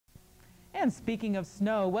And speaking of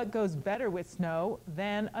snow, what goes better with snow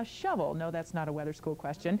than a shovel? No, that's not a weather school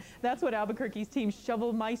question. That's what Albuquerque's Team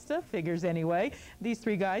Shovelmeister figures anyway. These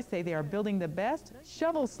three guys say they are building the best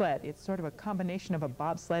shovel sled. It's sort of a combination of a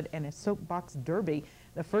bobsled and a soapbox derby.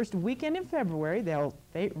 The first weekend in February, they'll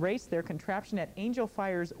race their contraption at Angel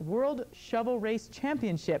Fire's World Shovel Race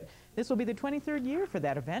Championship. This will be the 23rd year for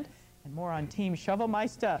that event. And more on Team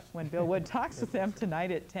Shovelmeister when Bill Wood talks with them tonight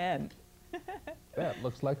at 10. That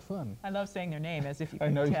looks like fun. I love saying their name, as if you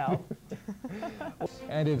can tell.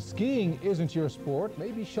 And if skiing isn't your sport,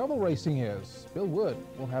 maybe shovel racing is. Bill Wood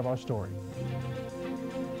will have our story.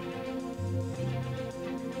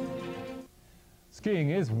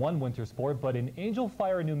 Skiing is one winter sport, but in Angel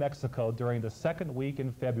Fire, New Mexico, during the second week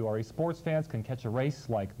in February, sports fans can catch a race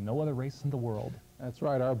like no other race in the world. That's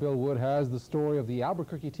right. Our Bill Wood has the story of the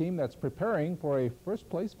Albuquerque team that's preparing for a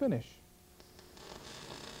first-place finish.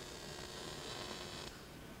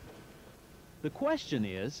 The question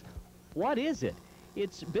is, what is it?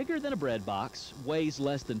 It's bigger than a bread box, weighs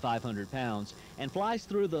less than 500 pounds, and flies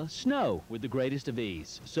through the snow with the greatest of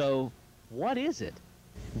ease. So, what is it?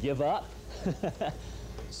 Give up?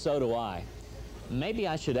 So do I. Maybe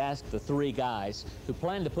I should ask the three guys who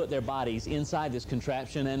plan to put their bodies inside this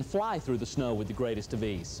contraption and fly through the snow with the greatest of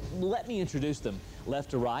ease. Let me introduce them.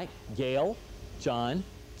 Left to right, Gail, John,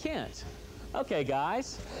 Kent. Okay,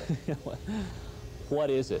 guys.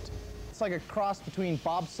 What is it? It's like a cross between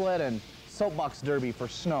bobsled and soapbox derby for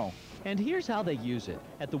snow. And here's how they use it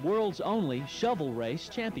at the world's only shovel race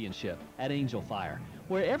championship at Angel Fire,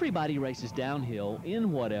 where everybody races downhill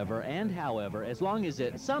in whatever and however, as long as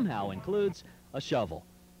it somehow includes a shovel.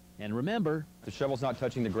 And remember, if the shovel's not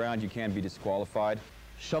touching the ground, you can be disqualified.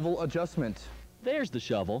 Shovel adjustment. There's the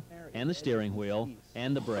shovel, and the steering wheel,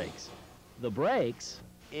 and the brakes. The brakes...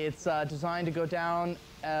 It's designed to go down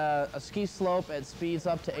a ski slope at speeds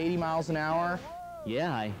up to 80 miles an hour.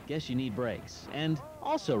 Yeah, I guess you need brakes. And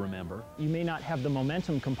also remember... You may not have the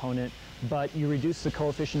momentum component, but you reduce the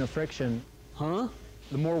coefficient of friction. Huh?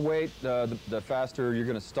 The more weight, the faster you're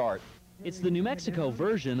going to start. It's the New Mexico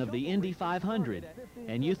version of the Indy 500,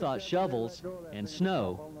 and you thought shovels and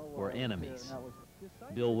snow were enemies.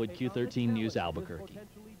 Bill Wood, Q13 News, Albuquerque.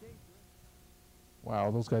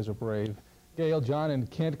 Wow, those guys are brave. Gail, John,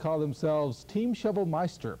 and Kent call themselves Team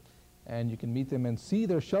Shovelmeister, and you can meet them and see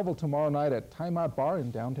their shovel tomorrow night at Time Out Bar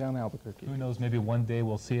in downtown Albuquerque. Who knows, maybe one day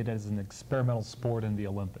we'll see it as an experimental sport in the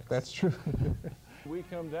Olympics. That's true. We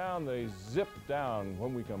come down, they zip down.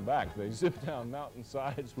 When we come back, they zip down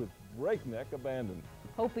mountainsides with breakneck abandon.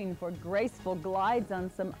 Hoping for graceful glides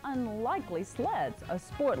on some unlikely sleds, a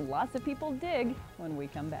sport lots of people dig when we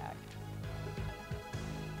come back.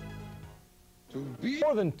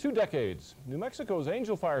 More than 2 decades, New Mexico's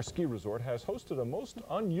Angel Fire Ski Resort has hosted a most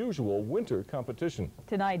unusual winter competition.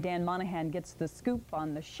 Tonight, Dan Monahan gets the scoop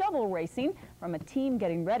on the shovel racing from a team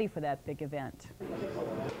getting ready for that big event.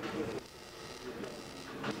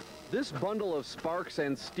 This bundle of sparks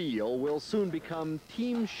and steel will soon become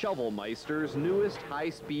Team Shovelmeister's newest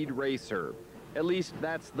high-speed racer. At least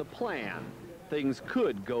that's the plan. Things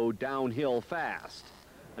could go downhill fast.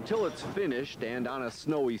 Until it's finished and on a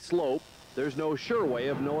snowy slope, there's no sure way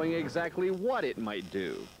of knowing exactly what it might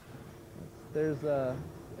do. There's a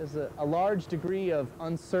large degree of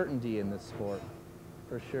uncertainty in this sport,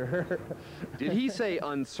 for sure. Did he say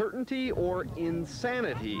uncertainty or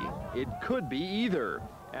insanity? It could be either.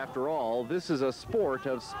 After all, this is a sport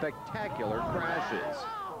of spectacular crashes,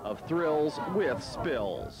 of thrills with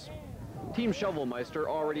spills. Team Shovelmeister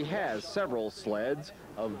already has several sleds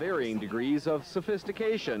of varying degrees of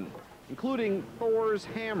sophistication, including Thor's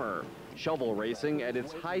hammer, shovel racing at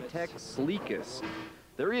its high-tech sleekest.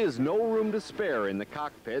 There is no room to spare in the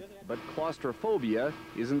cockpit, but claustrophobia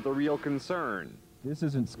isn't the real concern. This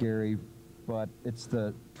isn't scary, but it's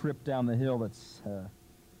the trip down the hill that's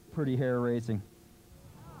pretty hair-raising.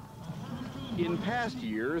 In past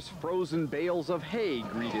years, frozen bales of hay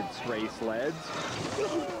greeted stray sleds.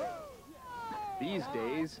 These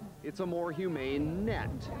days, it's a more humane net.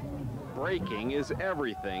 Braking is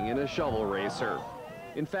everything in a shovel racer.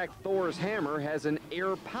 In fact, Thor's hammer has an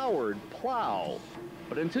air-powered plow.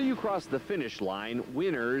 But until you cross the finish line,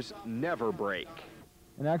 winners never break.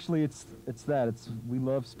 And actually, we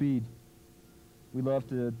love speed. We love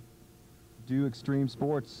to do extreme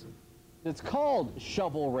sports. It's called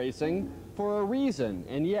shovel racing for a reason,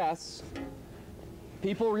 and yes,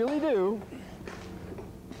 people really do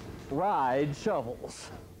ride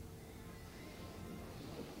shovels.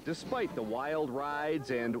 Despite the wild rides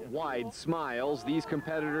and wide smiles, these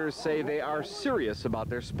competitors say they are serious about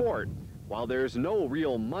their sport. While there's no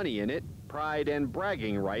real money in it, pride and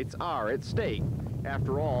bragging rights are at stake.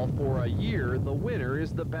 After all, for a year, the winner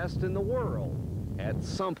is the best in the world at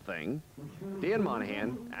something. Dan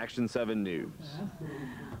Monahan, Action 7 News.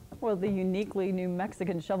 Well, the uniquely New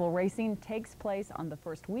Mexican shovel racing takes place on the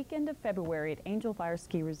first weekend of February at Angel Fire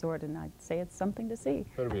Ski Resort, and I'd say it's something to see.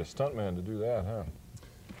 Better be a stuntman to do that, huh?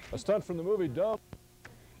 A stunt from the movie Dumb.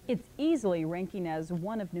 It's easily ranking as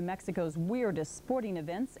one of New Mexico's weirdest sporting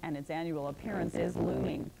events, and its annual appearance is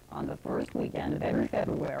looming. On the first weekend of every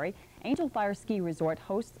February, Angel Fire Ski Resort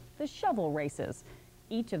hosts the shovel races.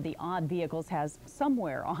 Each of the odd vehicles has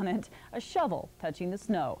somewhere on it a shovel touching the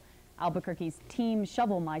snow. Albuquerque's Team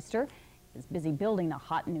Shovelmeister is busy building a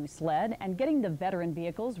hot new sled and getting the veteran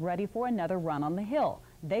vehicles ready for another run on the hill.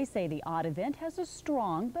 They say the odd event has a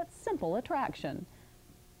strong but simple attraction.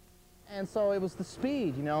 And so it was the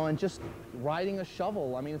speed, you know, and just riding a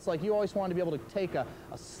shovel. I mean, it's like you always want to be able to take a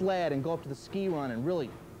sled and go up to the ski run and really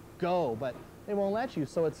go, but they won't let you,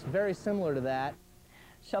 so it's very similar to that.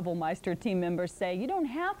 Shovelmeister team members say you don't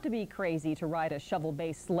have to be crazy to ride a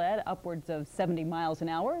shovel-based sled upwards of 70 miles an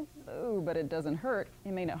hour. Ooh, but it doesn't hurt.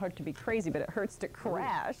 It may not hurt to be crazy, but it hurts to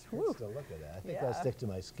crash. Hurts to look at that. I think I'll stick to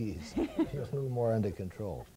my skis. A little more under control.